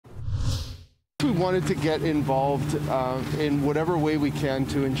We wanted to get involved in whatever way we can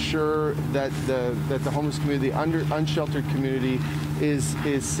to ensure that the homeless community, the unsheltered community, is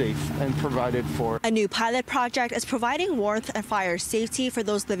safe and provided for. A new pilot project is providing warmth and fire safety for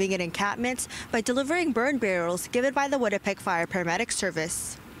those living in encampments by delivering burn barrels given by the Winnipeg Fire Paramedic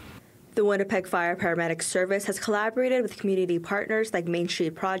Service. The Winnipeg Fire Paramedic Service has collaborated with community partners like Main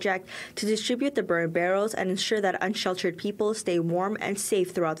Street Project to distribute the burn barrels and ensure that unsheltered people stay warm and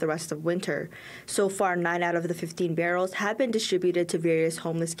safe throughout the rest of winter. So far, 9 out of the 15 barrels have been distributed to various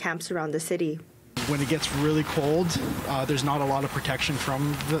homeless camps around the city. When it gets really cold, there's not a lot of protection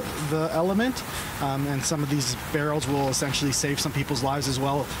from the element, and some of these barrels will essentially save some people's lives as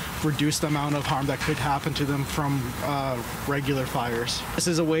well, reduce the amount of harm that could happen to them from regular fires. This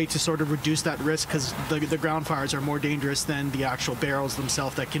is a way to sort of reduce that risk because the ground fires are more dangerous than the actual barrels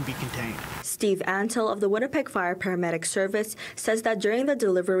themselves that can be contained. Steve Antle of the Winnipeg Fire Paramedic Service says that during the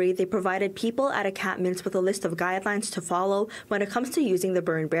delivery, they provided people at encampments with a list of guidelines to follow when it comes to using the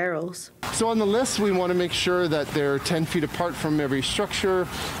burn barrels. So on the list, we want to make sure that they're 10 feet apart from every structure,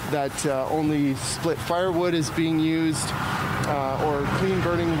 that only split firewood is being used, or clean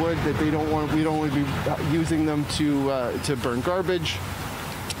burning wood, that we don't want to be using them to burn garbage.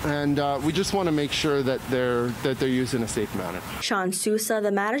 And we just want to make sure that they're used in a safe manner. Sean Sousa,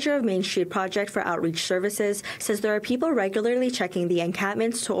 the manager of Main Street Project for Outreach Services, says there are people regularly checking the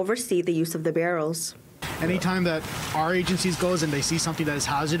encampments to oversee the use of the barrels. Anytime that our agencies goes and they see something that is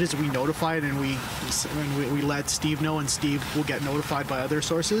hazardous, we notify it and we let Steve know, and Steve will get notified by other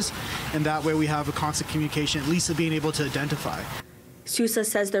sources. And that way we have a constant communication, at least of being able to identify. Sousa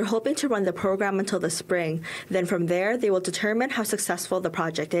says they're hoping to run the program until the spring. Then from there, they will determine how successful the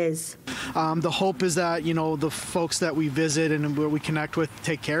project is. The hope is that, the folks that we visit and where we connect with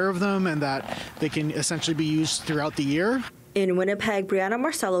take care of them and that they can essentially be used throughout the year. In Winnipeg, Breanna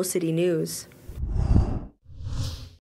Marcelo, City News.